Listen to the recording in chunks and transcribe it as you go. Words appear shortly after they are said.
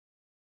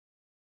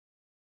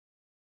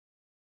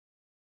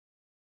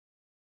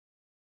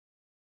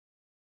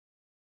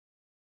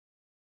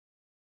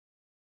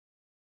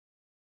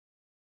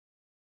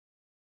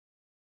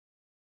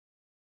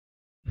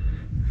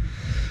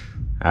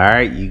All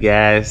right, you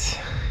guys,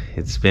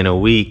 it's been a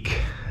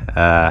week.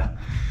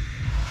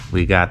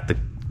 We got the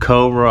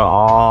Cobra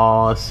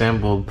all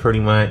assembled, pretty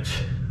much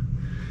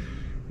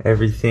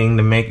everything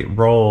to make it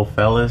roll,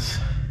 fellas.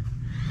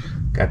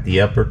 Got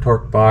the upper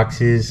torque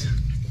boxes,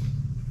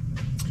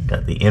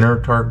 got the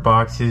inner torque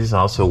boxes,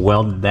 also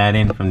welded that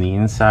in from the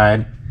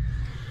inside.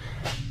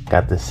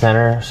 Got the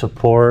center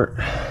support,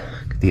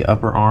 got the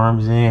upper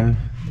arms in,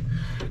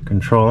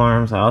 control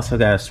arms. I also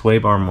got a sway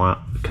bar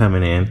mount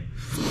coming in.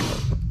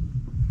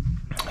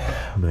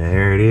 But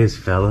there it is,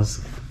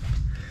 fellas.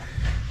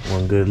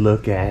 One good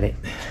look at it.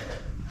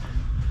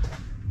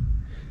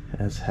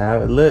 That's how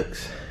it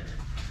looks.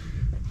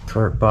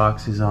 Torque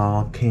boxes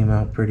all came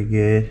out pretty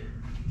good.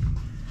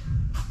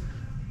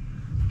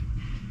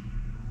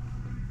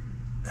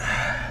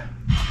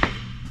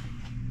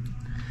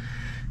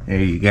 There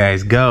you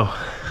guys go.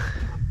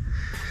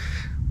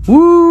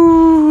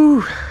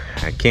 Woo!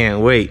 I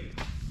can't wait.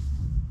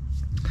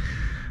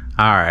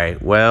 All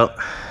right, well,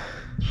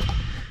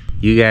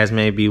 you guys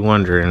may be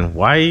wondering,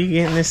 why are you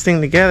getting this thing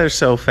together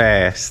so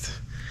fast?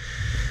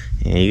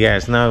 And you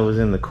guys know it was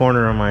in the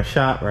corner of my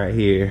shop right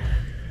here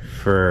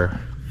for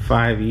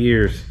 5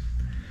 years.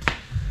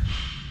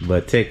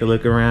 But take a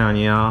look around,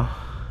 y'all.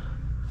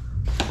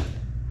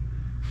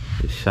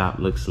 The shop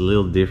looks a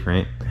little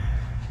different.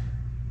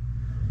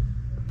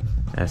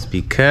 That's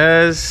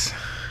because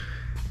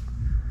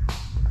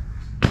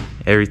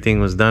everything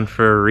was done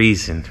for a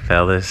reason,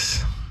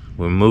 fellas.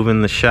 We're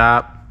moving the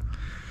shop,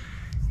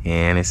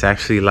 and it's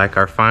actually like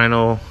our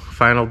final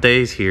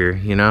days here,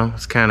 you know.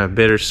 It's kind of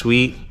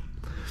bittersweet.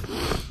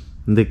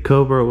 The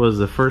Cobra was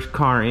the first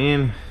car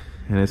in,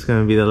 and it's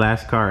gonna be the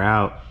last car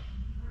out.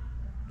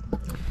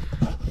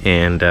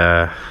 And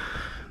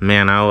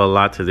man, I owe a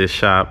lot to this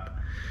shop.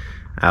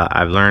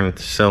 I've learned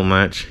so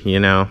much, you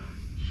know.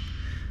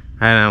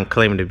 I don't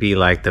claim to be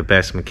like the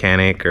best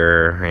mechanic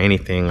or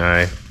anything.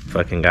 I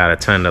fucking got a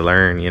ton to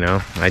learn, you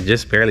know. I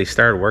just barely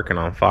started working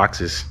on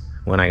Foxes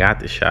when I got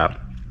the shop.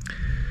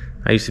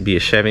 I used to be a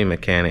Chevy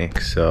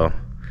mechanic, so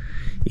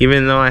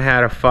even though I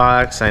had a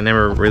Fox, I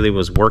never really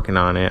was working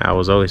on it. I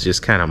was always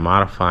just kind of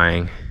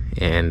modifying.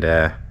 And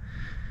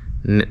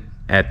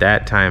at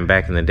that time,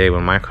 back in the day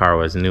when my car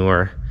was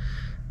newer,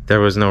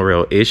 there was no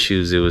real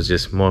issues. It was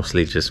just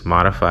mostly just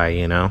modify,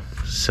 you know.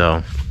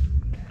 So,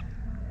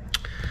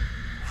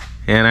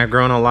 and I've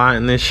grown a lot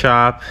in this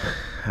shop.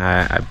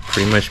 I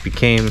pretty much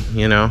became,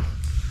 you know,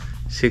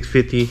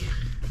 650,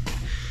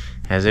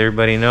 as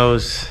everybody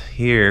knows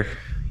here,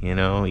 you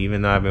know,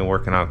 even though I've been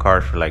working on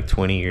cars for like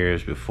 20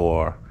 years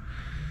before.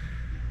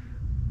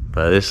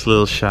 But this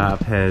little shop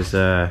has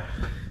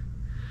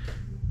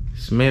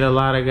it's made a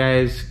lot of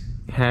guys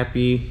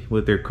happy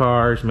with their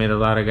cars, made a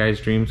lot of guys'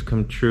 dreams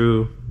come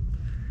true.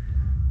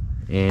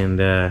 And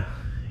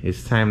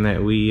it's time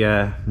that we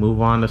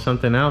move on to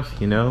something else,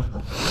 you know.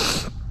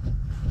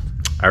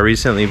 I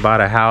recently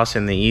bought a house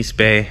in the East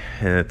Bay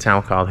in a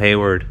town called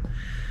Hayward,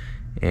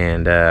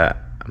 and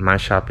my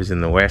shop is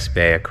in the West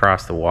Bay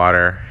across the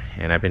water,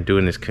 and I've been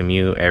doing this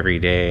commute every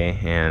day.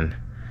 And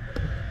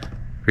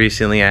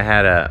recently I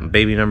had a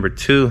baby number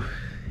 2,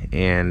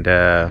 and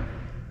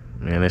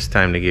it's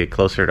time to get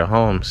closer to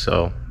home,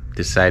 so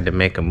decided to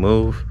make a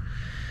move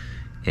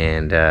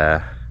and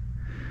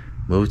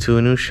move to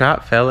a new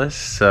shop, fellas.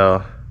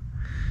 So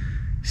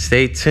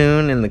stay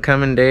tuned. In the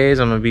coming days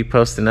I'm gonna be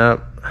posting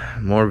up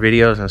more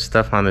videos and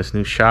stuff on this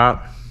new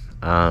shop.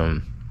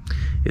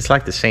 It's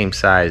like the same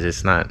size,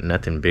 it's not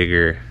nothing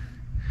bigger.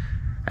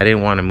 I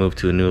didn't want to move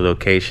to a new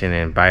location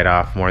and bite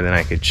off more than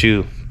I could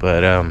chew,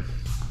 but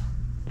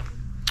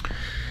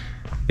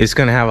it's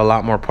gonna have a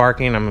lot more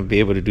parking. I'm gonna be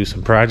able to do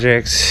some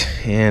projects,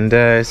 and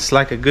it's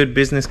like a good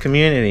business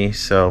community.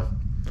 So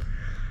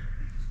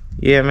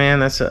yeah, man,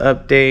 that's an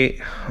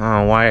update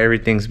on why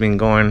everything's been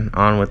going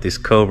on with this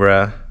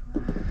Cobra.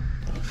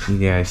 You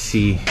guys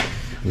see,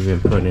 we've been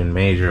putting in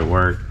major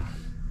work.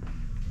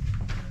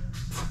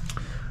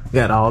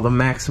 Got all the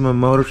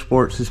Maximum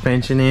Motorsport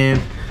suspension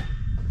in.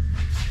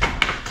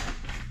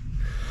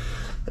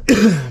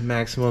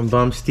 Maximum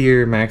bump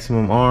steer,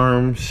 maximum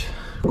arms,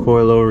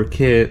 coilover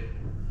kit,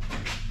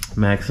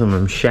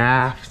 maximum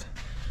shaft.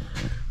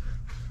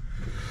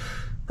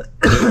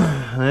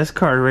 This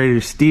car's ready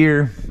to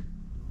steer.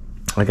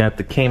 I got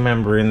the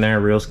K-member in there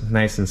real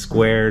nice and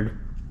squared,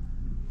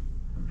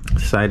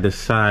 side to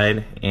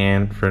side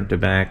and front to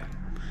back.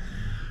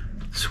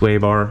 Sway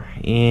bar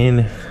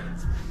in.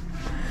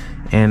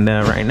 And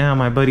right now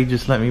my buddy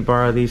just let me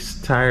borrow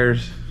these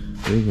tires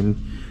so we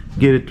can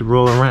get it to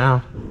roll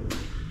around.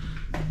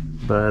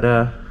 But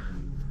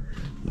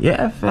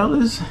yeah,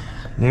 fellas,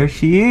 there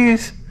she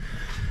is.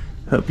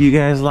 Hope you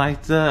guys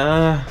liked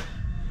the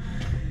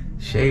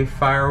shaved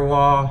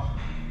firewall.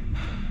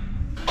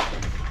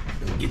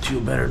 Get you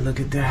a better look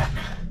at that.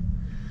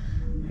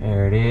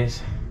 There it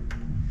is.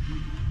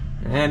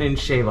 I didn't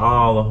shave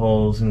all the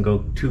holes and go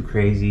too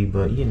crazy,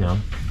 but you know,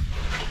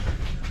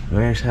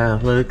 there's how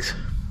it looks.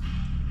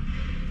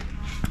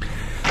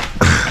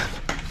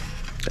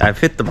 I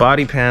fit the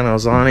body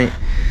panels on it,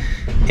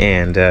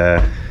 and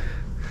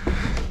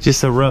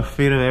just a rough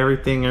fit of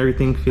everything.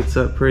 Everything fits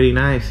up pretty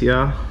nice,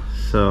 y'all.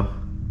 So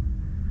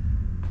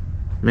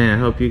man, I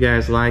hope you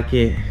guys like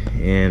it.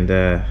 And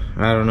I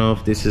don't know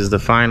if this is the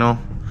final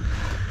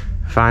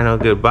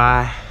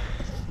goodbye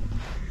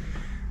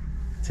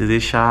to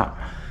this shop,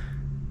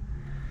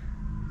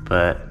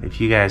 but if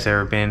you guys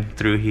ever been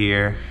through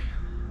here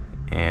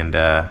and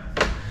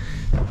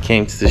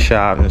came to the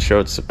shop and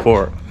showed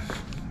support,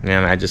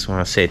 man, I just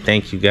want to say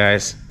thank you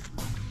guys.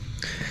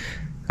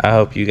 I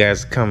hope you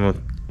guys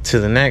come to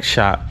the next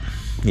shop,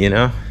 you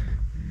know,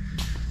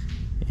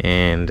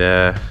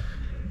 and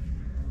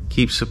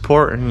keep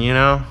supporting, you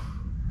know.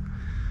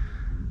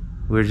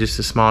 We're just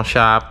a small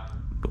shop,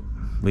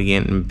 we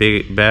getting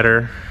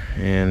better,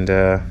 and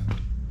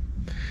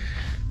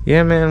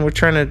yeah, man, we're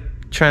trying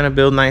to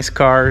build nice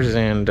cars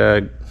and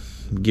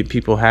get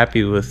people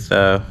happy with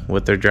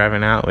what they're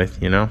driving out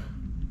with, you know.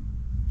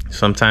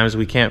 Sometimes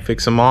we can't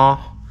fix them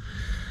all,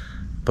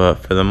 but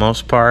for the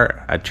most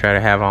part, I try to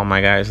have all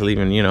my guys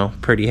leaving, you know,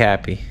 pretty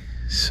happy.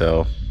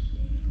 So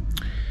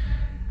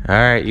all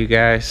right, you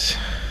guys,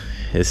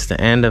 it's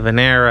the end of an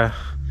era.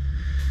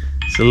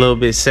 It's a little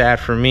bit sad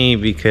for me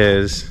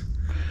because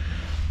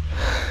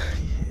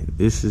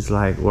this is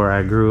like where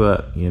I grew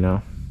up, you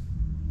know.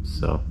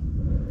 So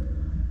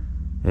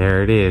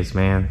there it is,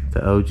 man,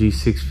 the OG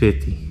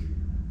 650.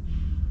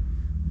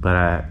 But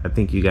I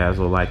think you guys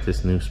will like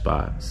this new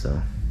spot.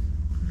 So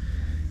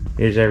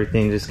here's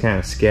everything just kind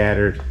of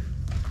scattered.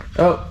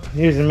 Oh,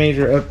 here's a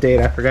major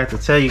update I forgot to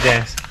tell you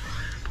guys.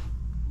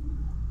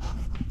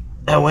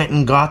 I went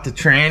and got the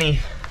tranny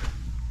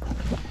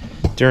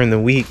during the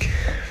week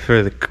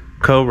for the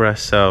Cobra.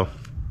 So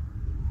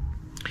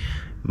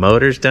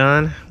motor's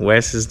done,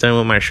 Wes is done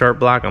with my short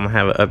block. I'm gonna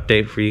have an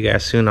update for you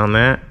guys soon on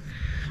that.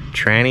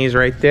 Tranny's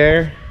right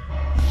there,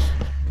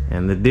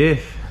 and the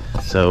diff.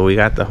 So we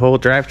got the whole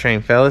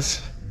drivetrain,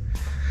 fellas.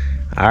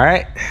 All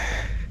right,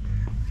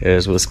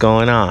 here's what's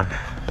going on.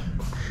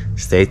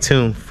 Stay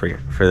tuned for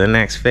the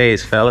next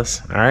phase,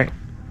 fellas. All right,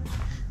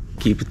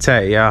 keep it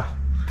tight, y'all.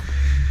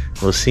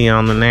 We'll see you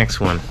on the next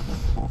one.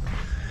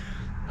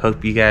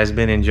 Hope you guys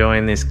been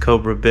enjoying this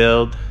Cobra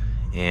build,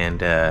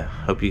 and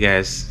hope you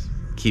guys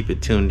keep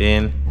it tuned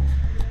in,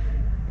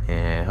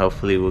 and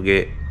hopefully we'll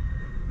get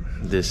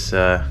this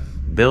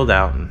build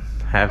out and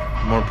have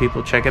more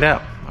people check it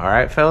out. All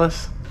right,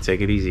 fellas,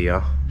 take it easy,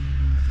 y'all.